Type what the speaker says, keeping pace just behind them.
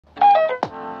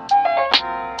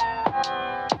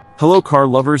Hello car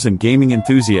lovers and gaming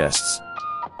enthusiasts.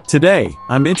 Today,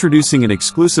 I'm introducing an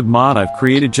exclusive mod I've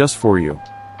created just for you.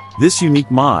 This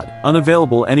unique mod,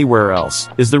 unavailable anywhere else,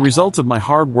 is the result of my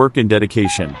hard work and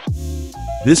dedication.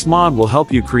 This mod will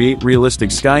help you create realistic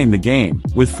sky in the game,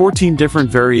 with 14 different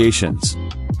variations.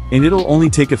 And it'll only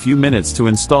take a few minutes to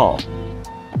install.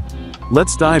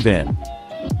 Let's dive in.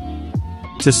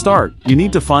 To start, you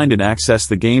need to find and access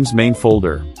the game's main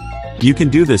folder. You can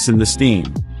do this in the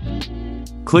Steam.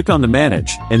 Click on the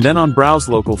Manage, and then on Browse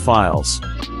Local Files.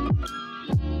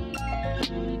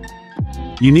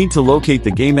 You need to locate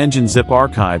the Game Engine zip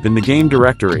archive in the game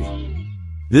directory.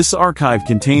 This archive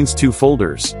contains 2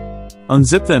 folders.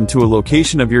 Unzip them to a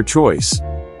location of your choice.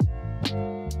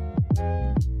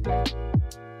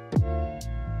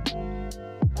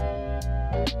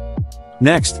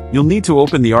 Next, you'll need to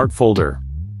open the Art folder.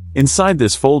 Inside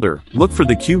this folder, look for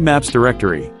the Cube Maps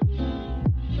directory.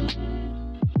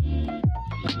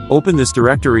 Open this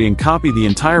directory and copy the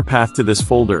entire path to this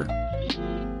folder.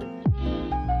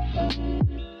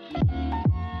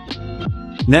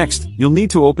 Next, you'll need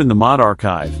to open the mod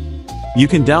archive. You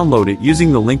can download it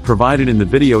using the link provided in the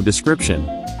video description.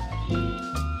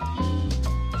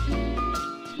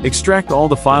 Extract all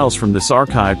the files from this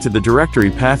archive to the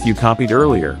directory path you copied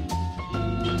earlier.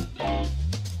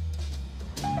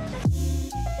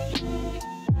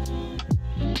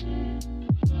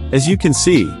 As you can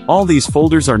see, all these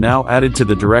folders are now added to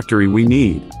the directory we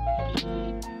need.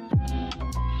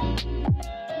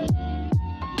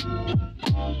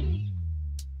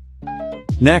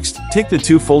 Next, take the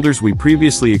 2 folders we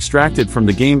previously extracted from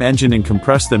the game engine and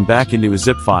compress them back into a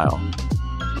zip file.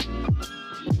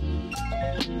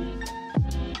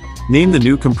 Name the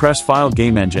new compressed file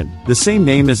Game Engine, the same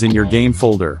name as in your game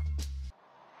folder.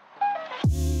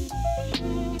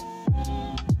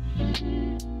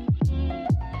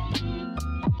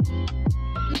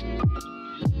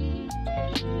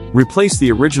 Replace the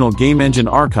original Game Engine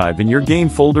archive in your game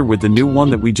folder with the new one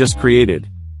that we just created.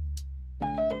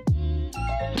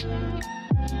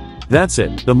 That's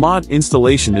it, the mod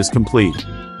installation is complete.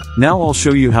 Now I'll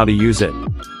show you how to use it.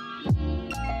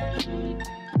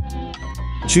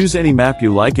 Choose any map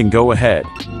you like and go ahead.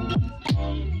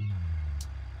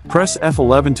 Press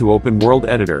F11 to open World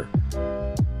Editor.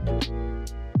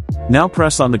 Now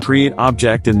press on the Create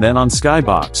Object and then on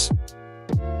Skybox.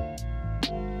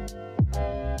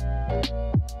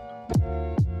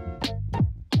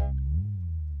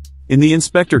 In the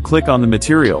inspector, click on the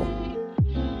material.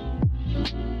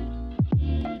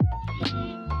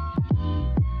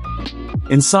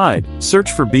 Inside,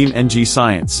 search for beamng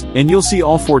Science, and you'll see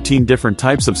all 14 different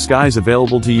types of skies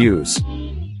available to use.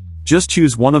 Just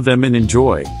choose one of them and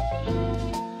enjoy.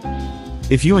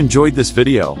 If you enjoyed this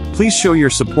video, please show your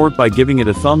support by giving it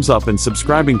a thumbs up and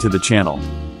subscribing to the channel.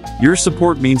 Your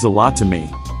support means a lot to me.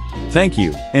 Thank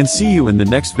you, and see you in the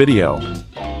next video.